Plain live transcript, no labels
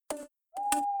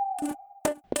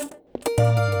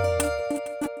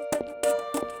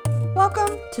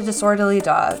to Disorderly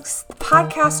Dogs, the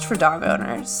podcast for dog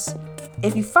owners.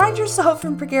 If you find yourself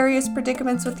in precarious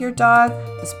predicaments with your dog,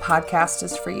 this podcast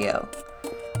is for you.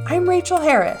 I'm Rachel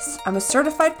Harris. I'm a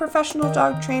certified professional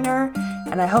dog trainer,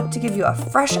 and I hope to give you a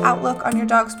fresh outlook on your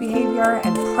dog's behavior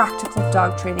and practical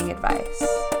dog training advice.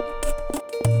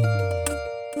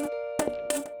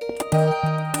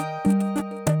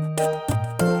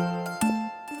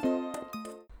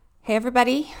 Hey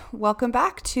everybody, welcome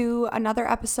back to another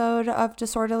episode of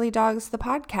Disorderly Dogs, the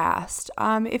podcast.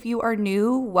 If you are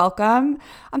new, welcome.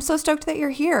 I'm so stoked that you're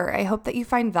here. I hope that you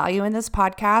find value in this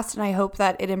podcast, and I hope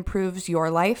that it improves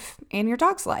your life and your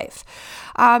dog's life.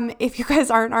 If you guys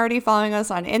aren't already following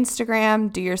us on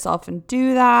Instagram, do yourself and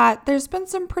do that. There's been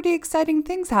some pretty exciting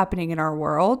things happening in our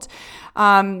world.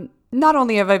 Not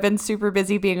only have I been super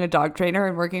busy being a dog trainer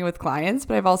and working with clients,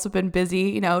 but I've also been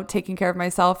busy, taking care of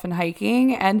myself and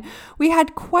hiking. And we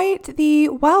had quite the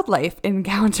wildlife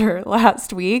encounter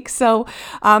last week. So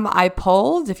I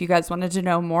polled if you guys wanted to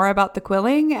know more about the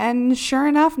quilling, and sure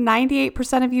enough,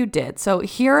 98% of you did. So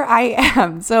here I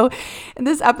am. So in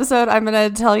this episode, I'm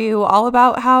going to tell you all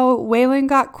about how Waylon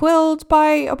got quilled by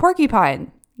a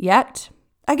porcupine. Yet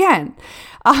again.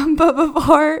 But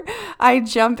before I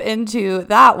jump into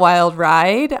that wild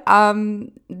ride,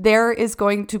 there is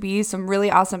going to be some really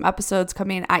awesome episodes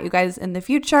coming at you guys in the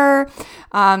future.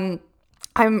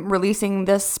 I'm releasing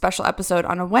this special episode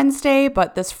on a Wednesday,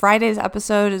 but this Friday's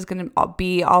episode is going to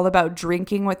be all about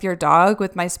drinking with your dog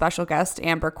with my special guest,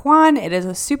 Amber Kwan. It is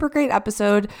a super great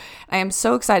episode. I am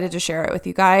so excited to share it with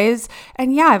you guys.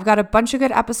 And yeah, I've got a bunch of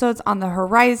good episodes on the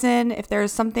horizon. If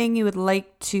there's something you would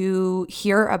like to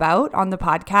hear about on the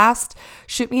podcast,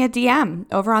 shoot me a DM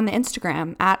over on the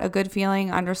Instagram at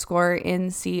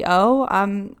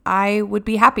agoodfeeling_NCO. I would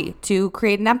be happy to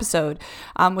create an episode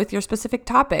with your specific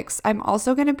topics. I'm also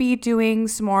going to be doing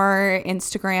some more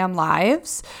Instagram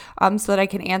lives so that I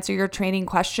can answer your training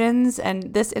questions.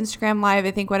 And this Instagram live,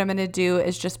 I think what I'm going to do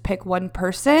is just pick one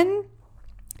person,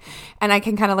 and I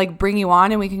can kind of like bring you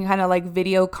on, and we can kind of like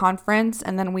video conference,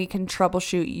 and then we can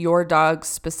troubleshoot your dog's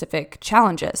specific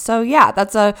challenges. So yeah,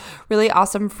 that's a really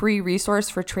awesome free resource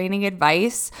for training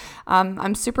advice.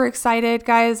 I'm super excited,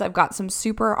 guys. I've got some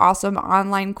super awesome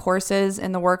online courses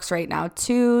in the works right now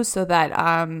too, so that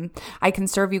I can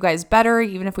serve you guys better,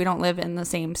 even if we don't live in the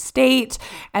same state.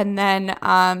 And then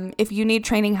if you need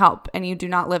training help and you do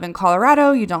not live in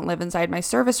Colorado, you don't live inside my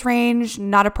service range,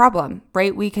 not a problem,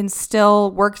 right? We can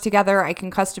still work together. I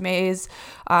can customize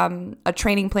a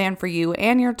training plan for you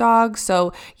and your dog.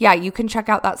 So yeah, you can check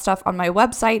out that stuff on my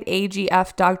website,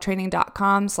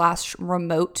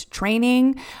 agfdogtraining.com/remote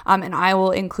training. And I will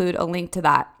include a link to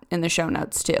that in the show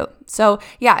notes too. So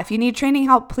yeah, if you need training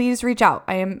help, please reach out.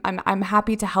 I'm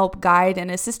happy to help guide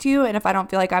and assist you. And if I don't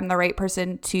feel like I'm the right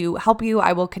person to help you,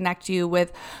 I will connect you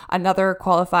with another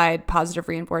qualified positive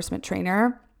reinforcement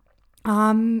trainer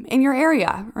in your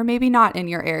area, or maybe not in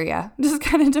your area, just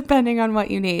kind of depending on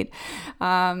what you need.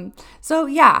 So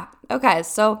yeah, okay.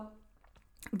 So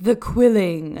the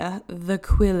quilling.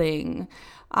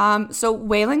 So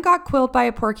Waylon got quilled by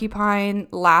a porcupine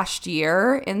last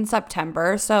year in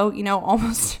September. So,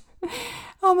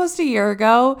 almost a year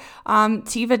ago.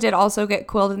 Tiva did also get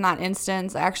quilled in that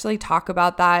instance. I actually talk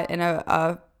about that in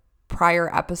a prior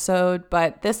episode,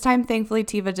 but this time, thankfully,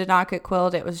 Tiva did not get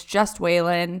quilled. It was just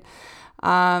Waylon.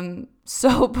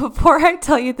 So before I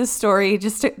tell you the story,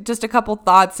 just a couple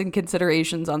thoughts and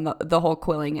considerations on the whole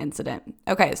quilling incident.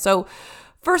 Okay, so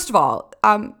first of all,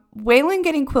 Waylon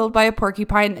getting quilled by a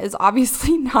porcupine is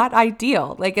obviously not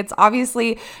ideal. Like, it's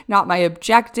obviously not my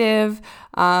objective.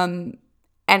 And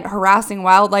harassing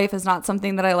wildlife is not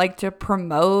something that I like to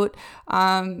promote.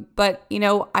 But,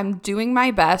 I'm doing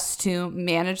my best to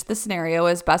manage the scenario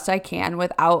as best I can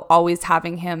without always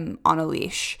having him on a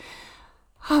leash.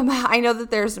 I know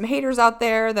that there's some haters out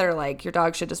there that are like, your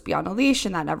dog should just be on a leash,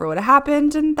 and that never would have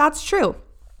happened. And that's true.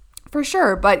 For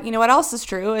sure. But what else is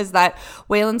true is that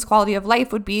Waylon's quality of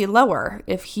life would be lower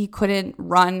if he couldn't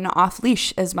run off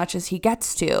leash as much as he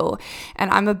gets to.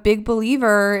 And I'm a big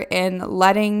believer in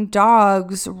letting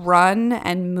dogs run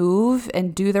and move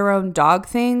and do their own dog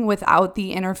thing without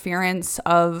the interference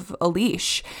of a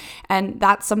leash. And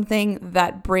that's something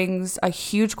that brings a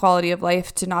huge quality of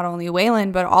life to not only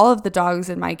Waylon, but all of the dogs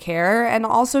in my care, and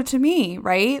also to me,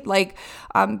 right? Like,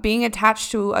 being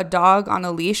attached to a dog on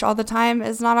a leash all the time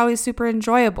is not always super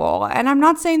enjoyable. And I'm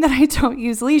not saying that I don't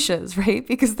use leashes, right?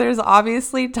 Because there's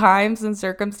obviously times and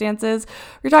circumstances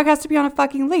where your dog has to be on a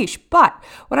fucking leash. But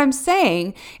what I'm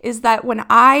saying is that when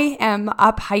I am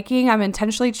up hiking, I'm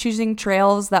intentionally choosing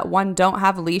trails that, one, don't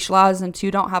have leash laws, and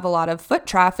two, don't have a lot of foot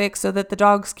traffic, so that the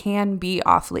dogs can be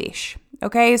off leash.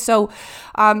 Okay, so,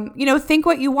 think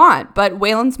what you want, but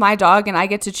Waylon's my dog and I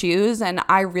get to choose. And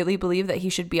I really believe that he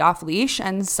should be off leash.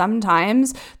 And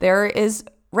sometimes there is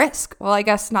risk. Well, I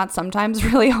guess not sometimes,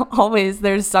 really always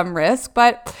there's some risk,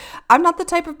 but I'm not the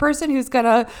type of person who's going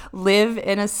to live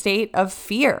in a state of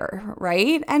fear,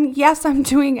 right? And yes, I'm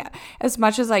doing as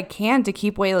much as I can to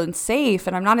keep Waylon safe,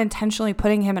 and I'm not intentionally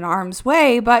putting him in harm's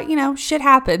way, but shit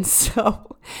happens.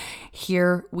 So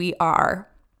here we are.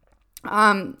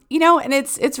 And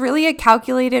it's really a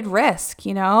calculated risk,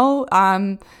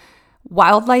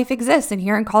 wildlife exists. And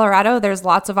here in Colorado, there's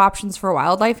lots of options for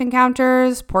wildlife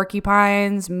encounters: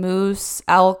 porcupines, moose,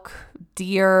 elk,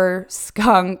 deer,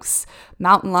 skunks,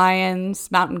 mountain lions,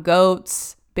 mountain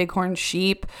goats, bighorn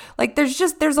sheep. Like there's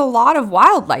a lot of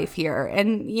wildlife here.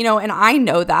 And, and I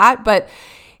know that, but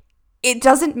it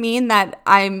doesn't mean that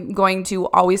I'm going to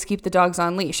always keep the dogs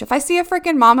on leash. If I see a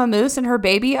freaking mama moose and her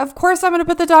baby, of course I'm going to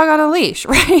put the dog on a leash,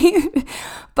 right?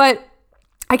 But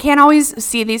I can't always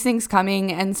see these things coming,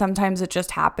 and sometimes it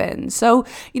just happens. So,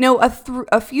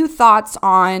 a few thoughts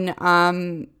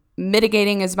on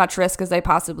mitigating as much risk as I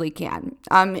possibly can.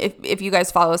 If you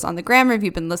guys follow us on the gram, or if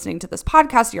you've been listening to this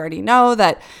podcast, you already know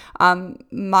that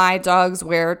my dogs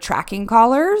wear tracking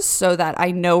collars so that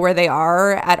I know where they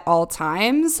are at all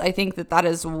times. I think that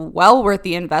is well worth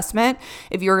the investment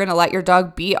if you're going to let your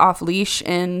dog be off leash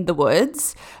in the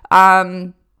woods.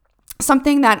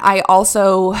 Something that I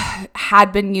also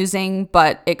had been using,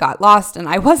 but it got lost and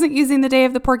I wasn't using the day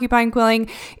of the porcupine quilling,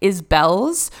 is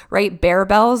bells, right? Bear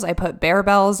bells. I put bear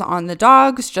bells on the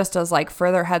dogs just as like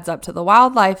further heads up to the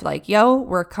wildlife, like, yo,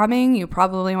 we're coming. You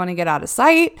probably want to get out of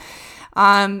sight.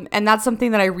 And that's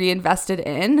something that I reinvested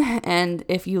in. And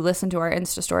if you listen to our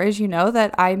Insta stories, you know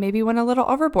that I maybe went a little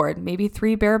overboard. Maybe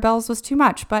 3 bear bells was too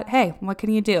much, but hey, what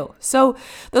can you do? So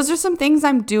those are some things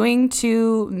I'm doing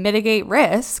to mitigate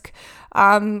risk.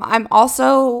 I'm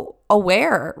also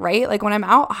aware, right? Like when I'm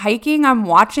out hiking, I'm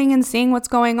watching and seeing what's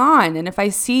going on. And if I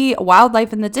see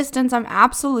wildlife in the distance, I'm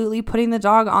absolutely putting the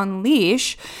dog on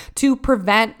leash to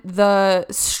prevent the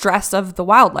stress of the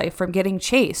wildlife from getting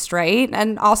chased, right?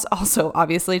 And also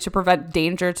obviously to prevent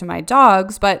danger to my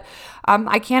dogs. But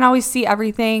I can't always see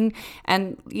everything.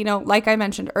 And, like I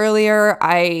mentioned earlier,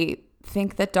 I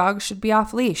think that dogs should be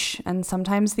off leash. And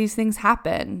sometimes these things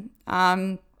happen.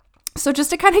 So just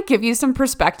to kind of give you some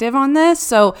perspective on this,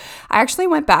 so I actually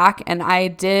went back and I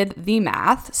did the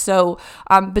math. So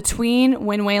between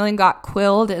when Waylon got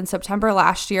quilled in September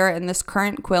last year and this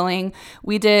current quilling,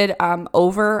 we did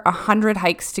over 100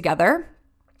 hikes together.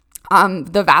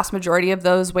 The vast majority of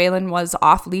those Waylon was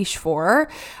off leash for.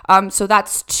 So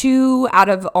that's 2 out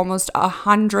of almost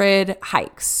 100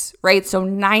 hikes, right? So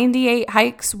 98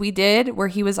 hikes we did where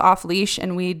he was off leash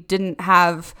and we didn't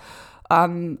have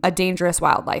a dangerous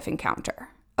wildlife encounter.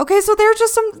 Okay, so there's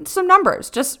just some numbers,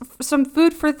 just some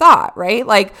food for thought, right?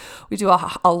 Like we do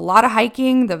a lot of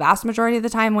hiking. The vast majority of the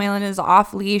time Waylon is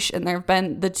off leash, and there have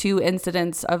been the 2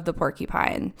 incidents of the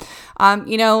porcupine. And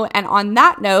on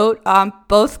that note,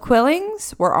 both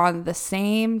quillings were on the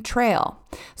same trail.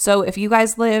 So if you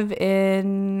guys live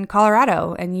in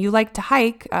Colorado and you like to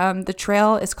hike, the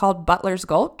trail is called Butler's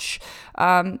Gulch.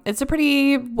 It's a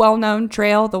pretty well-known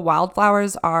trail. The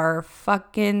wildflowers are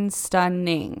fucking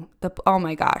stunning. Oh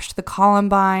my gosh, the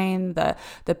columbine,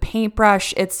 the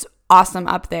paintbrush, it's awesome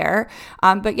up there.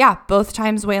 But yeah, both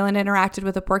times Waylon interacted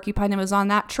with a porcupine and was on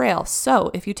that trail.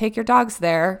 So if you take your dogs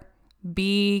there,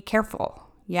 be careful.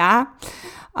 Yeah.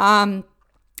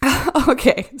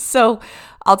 Okay, so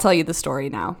I'll tell you the story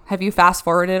now. Have you fast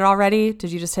forwarded already?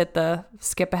 Did you just hit the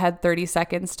skip ahead 30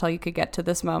 seconds till you could get to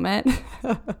this moment?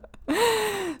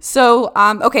 So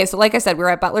like I said, we were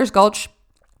at Butler's Gulch.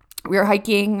 We were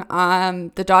hiking.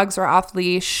 The dogs were off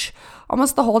leash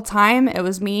almost the whole time. It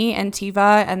was me and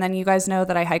Tiva. And then you guys know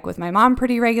that I hike with my mom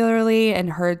pretty regularly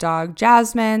and her dog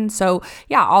Jasmine. So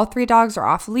yeah, all 3 dogs are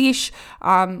off leash.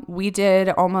 We did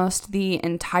almost the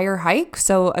entire hike.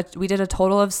 So we did a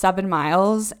total of 7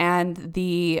 miles, and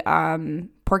the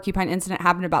porcupine incident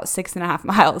happened about 6.5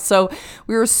 miles. So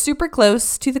we were super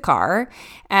close to the car,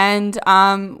 and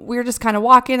we were just kind of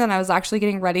walking, and I was actually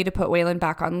getting ready to put Waylon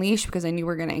back on leash because I knew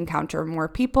we were going to encounter more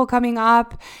people coming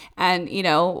up. And,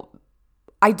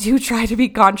 I do try to be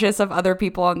conscious of other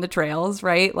people on the trails,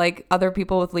 right? Like other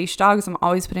people with leash dogs. I'm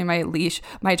always putting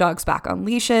my dogs back on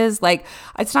leashes. Like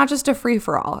it's not just a free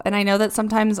for all. And I know that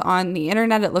sometimes on the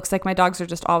internet, it looks like my dogs are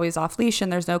just always off leash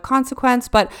and there's no consequence,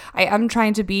 but I am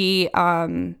trying to be,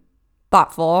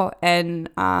 thoughtful and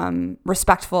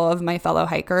respectful of my fellow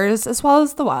hikers as well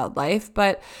as the wildlife.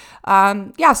 But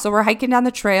so we're hiking down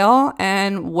the trail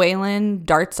and Waylon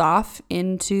darts off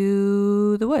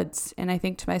into the woods. And I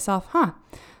think to myself,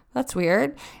 that's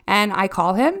weird. And I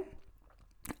call him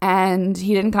and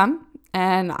he didn't come.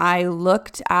 And I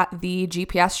looked at the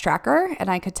GPS tracker and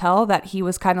I could tell that he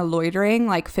was kind of loitering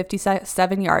like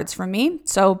 57 yards from me.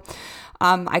 So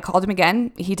I called him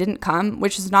again. He didn't come,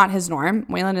 which is not his norm.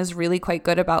 Waylon is really quite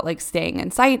good about like staying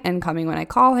in sight and coming when I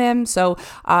call him. So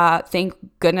thank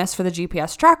goodness for the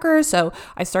GPS tracker. So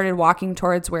I started walking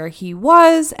towards where he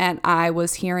was and I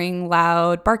was hearing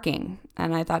loud barking.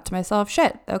 And I thought to myself,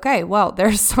 shit, okay, well,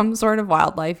 there's some sort of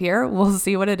wildlife here. We'll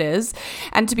see what it is.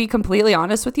 And to be completely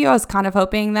honest with you, I was kind of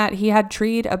hoping that he had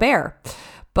treed a bear.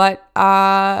 But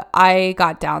I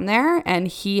got down there and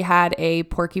he had a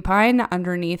porcupine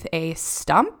underneath a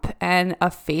stump and a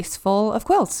face full of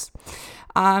quills.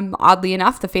 Oddly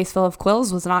enough, the face full of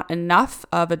quills was not enough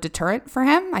of a deterrent for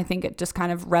him. I think it just kind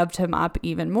of revved him up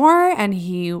even more, and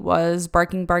he was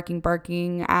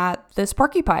barking at this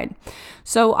porcupine.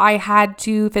 So I had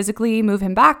to physically move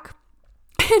him back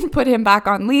and put him back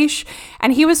on leash,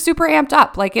 and he was super amped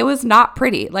up. Like, it was not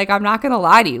pretty. Like, I'm not gonna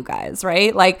lie to you guys,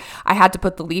 right? Like, I had to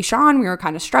put the leash on. We were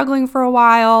kind of struggling for a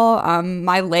while.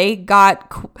 My leg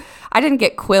I didn't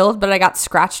get quilled, but I got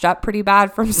scratched up pretty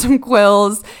bad from some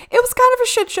quills. It was kind of a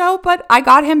shit show, but I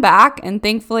got him back, and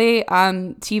thankfully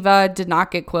Tiva did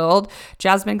not get quilled.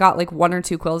 Jasmine got like 1 or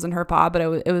 2 quills in her paw, but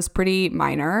it was pretty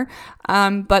minor.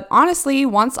 But honestly,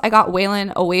 once I got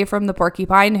Waylon away from the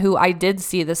porcupine, who I did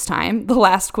see this time, the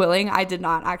last quilling, I did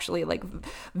not actually like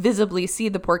visibly see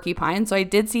the porcupine. So I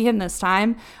did see him this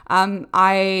time.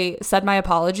 I said my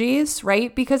apologies,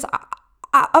 right? Because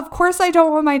of course I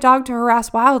don't want my dog to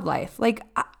harass wildlife. Like,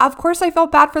 of course I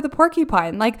felt bad for the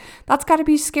porcupine. Like, that's got to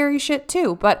be scary shit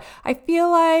too. But I feel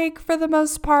like for the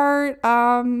most part,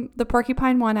 the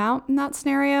porcupine won out in that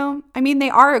scenario. I mean,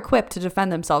 they are equipped to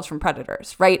defend themselves from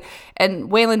predators, right? And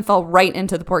Waylon fell right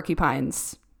into the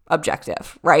porcupine's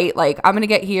objective, right? Like, I'm going to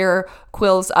get here,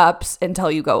 quills ups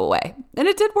until you go away. And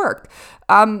it did work.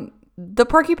 The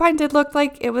porcupine did look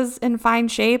like it was in fine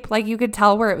shape. Like, you could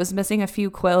tell where it was missing a few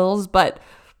quills, but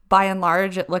by and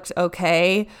large, it looked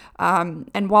okay.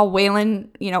 And while Waylon,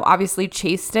 obviously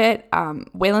chased it,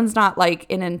 Waylon's not like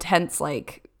an intense,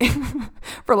 like,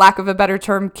 for lack of a better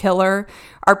term, killer.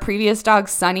 Our previous dog,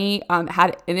 Sunny,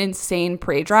 had an insane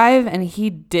prey drive, and he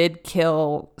did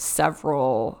kill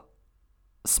several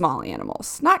small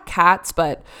animals. Not cats,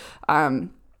 but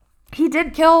he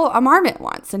did kill a marmot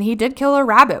once, and he did kill a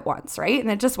rabbit once, right? And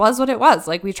it just was what it was.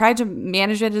 Like, we tried to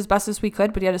manage it as best as we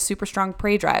could, but he had a super strong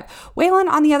prey drive. Waylon,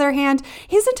 on the other hand,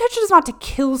 his intention is not to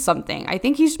kill something. I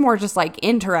think he's more just like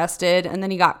interested, and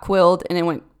then he got quilled, and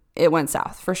it went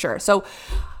south for sure. So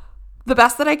the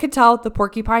best that I could tell, the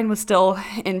porcupine was still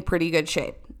in pretty good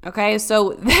shape. Okay,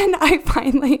 so then I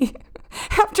finally,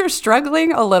 after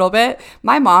struggling a little bit,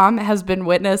 my mom has been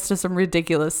witness to some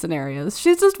ridiculous scenarios.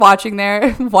 She's just watching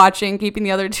there, keeping the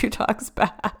other 2 dogs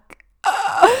back.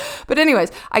 But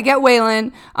anyways, I get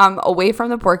Waylon away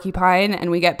from the porcupine, and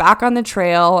we get back on the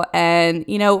trail. And,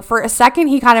 for a second,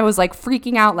 he kind of was like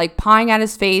freaking out, like pawing at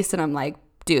his face. And I'm like,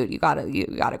 dude, you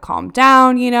gotta calm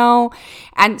down,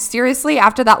 And seriously,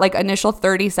 after that like initial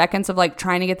 30 seconds of like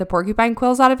trying to get the porcupine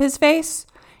quills out of his face,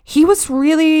 he was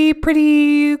really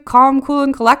pretty calm, cool,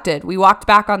 and collected. We walked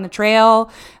back on the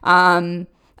trail.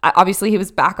 Obviously, he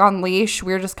was back on leash.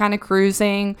 We were just kind of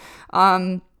cruising.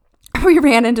 We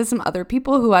ran into some other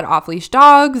people who had off-leash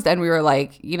dogs, and we were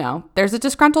like, there's a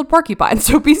disgruntled porcupine,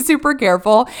 so be super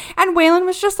careful. And Waylon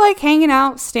was just like hanging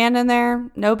out, standing there,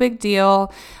 no big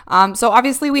deal. So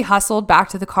obviously we hustled back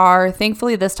to the car.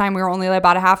 Thankfully, this time we were only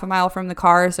about a half a mile from the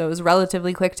car, so it was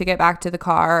relatively quick to get back to the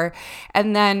car.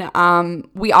 And then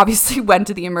we obviously went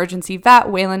to the emergency vet.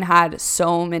 Waylon had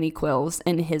so many quills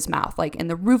in his mouth, like in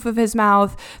the roof of his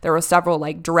mouth. There were several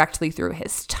like directly through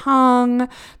his tongue.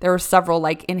 There were several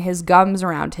like in his gums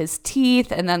around his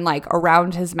teeth, and then like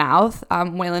around his mouth.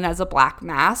 Waylon has a black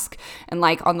mask, and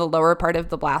like on the lower part of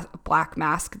the black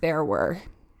mask there were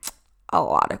a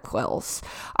lot of quills.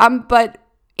 But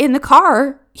in the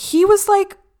car, he was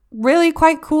like really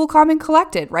quite cool, calm, and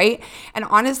collected, right? And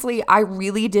honestly, I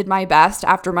really did my best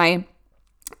after my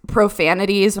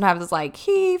profanities when I was like,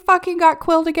 he fucking got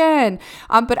quilled again.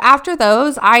 But after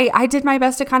those, I did my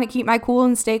best to kind of keep my cool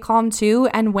and stay calm too.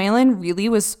 And Waylon really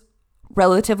was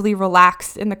relatively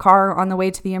relaxed in the car on the way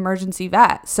to the emergency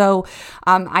vet. So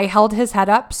I held his head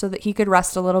up so that he could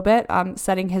rest a little bit.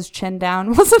 Setting his chin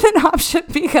down wasn't an option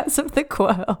because of the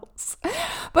quills.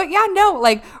 But yeah, no,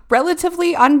 like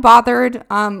relatively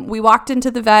unbothered. We walked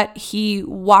into the vet. He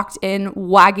walked in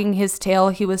wagging his tail.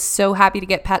 He was so happy to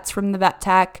get pets from the vet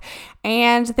tech.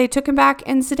 And they took him back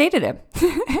and sedated him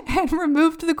and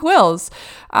removed the quills.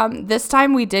 This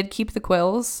time we did keep the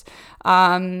quills.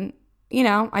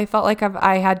 I felt like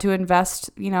I had to invest,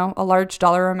 a large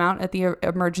dollar amount at the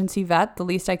emergency vet. The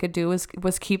least I could do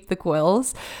was keep the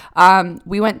quills.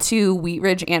 We went to Wheat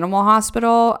Ridge Animal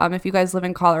Hospital. If you guys live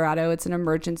in Colorado, it's an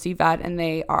emergency vet, and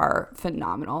they are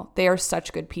phenomenal. They are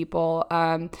such good people.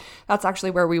 That's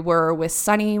actually where we were with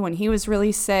Sunny when he was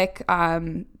really sick.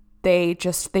 They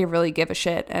really give a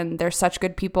shit, and they're such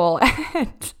good people.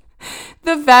 And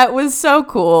the vet was so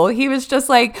cool. He was just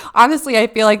like, honestly, I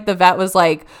feel like the vet was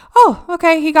like, oh,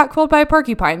 okay, he got quilled by a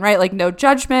porcupine, right? Like, no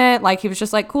judgment. Like, he was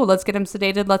just like, cool, let's get him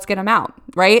sedated. Let's get him out,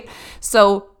 right?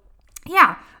 So,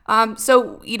 yeah.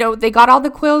 They got all the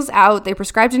quills out. They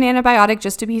prescribed an antibiotic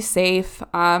just to be safe.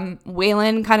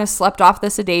 Waylon kind of slept off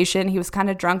the sedation. He was kind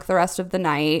of drunk the rest of the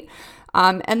night.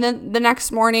 And then the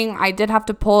next morning, I did have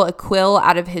to pull a quill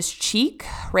out of his cheek,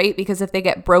 right? Because if they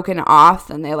get broken off,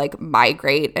 then they like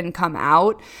migrate and come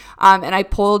out. And I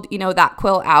pulled, that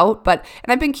quill out, and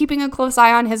I've been keeping a close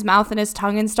eye on his mouth and his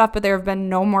tongue and stuff, but there have been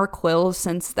no more quills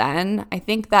since then. I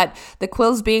think that the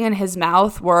quills being in his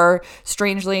mouth were,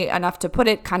 strangely enough to put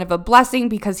it, kind of a blessing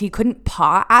because he couldn't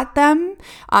paw at them.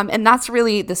 And that's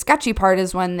really the sketchy part,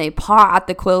 is when they paw at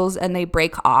the quills and they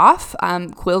break off.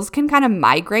 Quills can kind of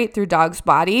migrate through dogs'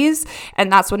 bodies,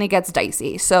 and that's when it gets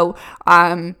dicey. So,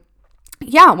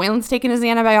 Waylon's taking his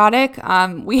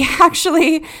antibiotic. We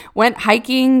actually went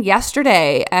hiking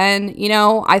yesterday, and,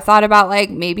 I thought about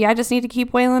maybe I just need to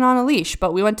keep Waylon on a leash,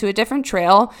 but we went to a different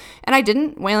trail and I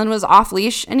didn't. Waylon was off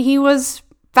leash and he was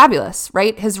fabulous,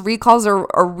 right? His recalls are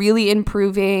really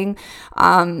improving.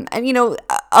 A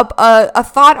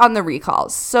thought on the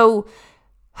recalls. So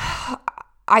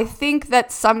I think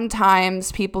that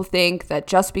sometimes people think that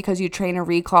just because you train a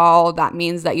recall, that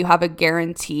means that you have a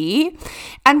guarantee.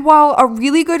 And while a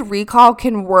really good recall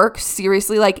can work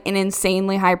seriously, an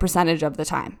insanely high percentage of the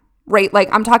time, right?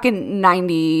 I'm talking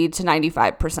 90 to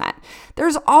 95%.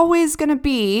 There's always going to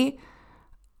be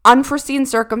unforeseen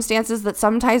circumstances that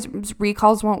sometimes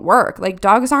recalls won't work.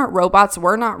 Dogs aren't robots.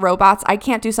 We're not robots. I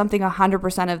can't do something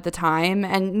 100% of the time,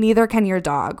 and neither can your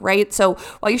dog, right? So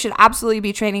while you should absolutely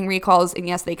be training recalls, and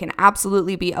yes, they can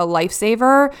absolutely be a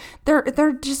lifesaver,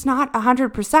 they're just not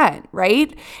 100%,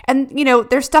 right? And,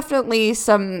 there's definitely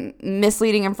some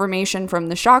misleading information from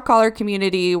the shock collar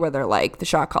community where they're like, the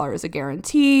shock collar is a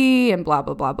guarantee and blah,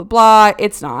 blah, blah, blah, blah.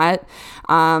 It's not.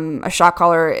 A shock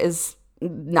collar is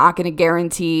not going to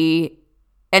guarantee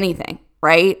anything,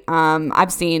 right?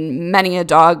 I've seen many a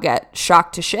dog get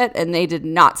shocked to shit and they did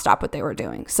not stop what they were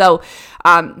doing. So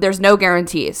there's no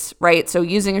guarantees, right? So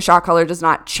using a shock collar does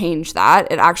not change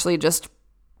that. It actually just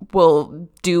will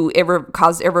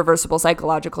cause irreversible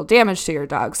psychological damage to your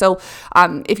dog. So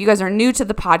if you guys are new to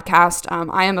the podcast,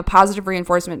 I am a positive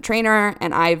reinforcement trainer,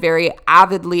 and I very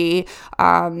avidly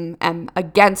am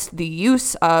against the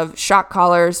use of shock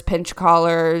collars, pinch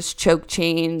collars, choke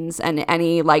chains, and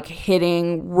any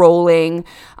hitting, rolling,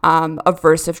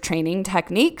 aversive training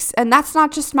techniques. And that's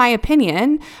not just my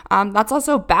opinion. That's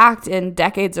also backed in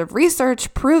decades of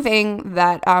research proving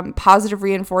that positive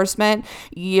reinforcement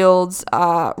yields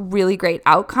really great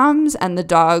outcomes, and the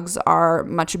dogs are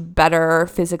much better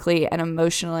physically and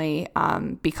emotionally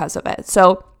because of it.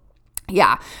 So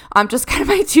yeah, just kind of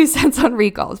my 2 cents on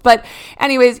recalls. But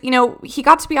anyways, he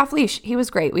got to be off leash. He was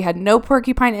great. We had no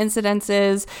porcupine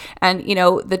incidences, and,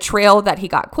 the trail that he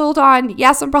got quilled on,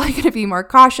 yes, I'm probably going to be more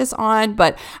cautious on,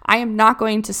 but I am not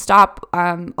going to stop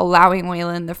allowing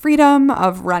Waylon the freedom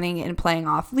of running and playing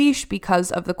off leash because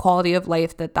of the quality of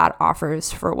life that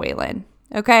offers for Waylon.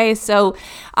 Okay, so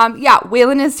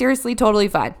Waylon is seriously totally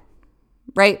fine,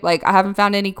 right? I haven't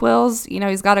found any quills.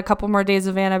 He's got a couple more days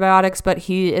of antibiotics, but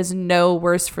he is no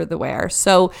worse for the wear.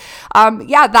 So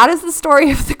that is the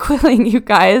story of the quilling, you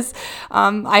guys.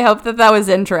 I hope that was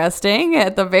interesting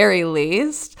at the very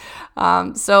least.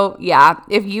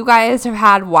 If you guys have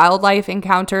had wildlife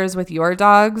encounters with your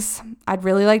dogs, I'd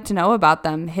really like to know about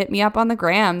them. Hit me up on the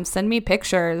gram, send me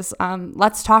pictures.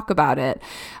 Let's talk about it.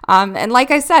 And like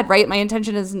I said, right, my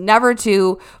intention is never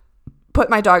to put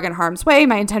my dog in harm's way.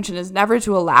 My intention is never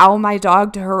to allow my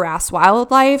dog to harass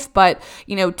wildlife, but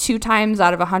 2 times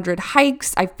out of 100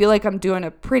 hikes, I feel like I'm doing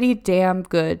a pretty damn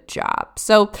good job.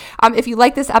 So if you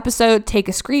like this episode, take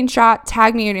a screenshot,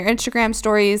 tag me in your Instagram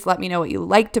stories, let me know what you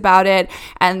liked about it,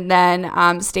 and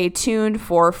then stay tuned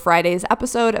for Friday's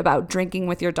episode about drinking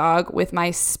with your dog with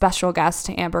my special guest,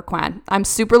 Amber Quinn. I'm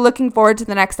super looking forward to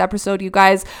the next episode, you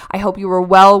guys. I hope you are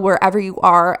well wherever you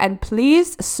are, and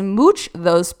please smooch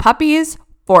those puppies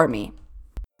for me.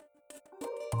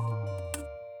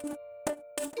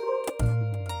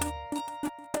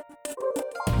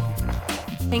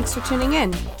 Thanks for tuning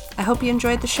in. I hope you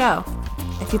enjoyed the show.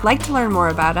 If you'd like to learn more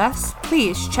about us,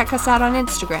 please check us out on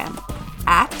Instagram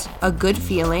at a good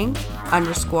feeling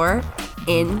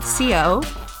 _NCO.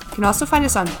 You can also find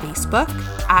us on Facebook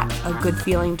at A Good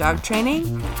Feeling Dog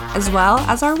Training, as well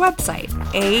as our website,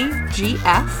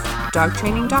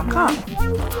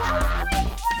 agfdogtraining.com.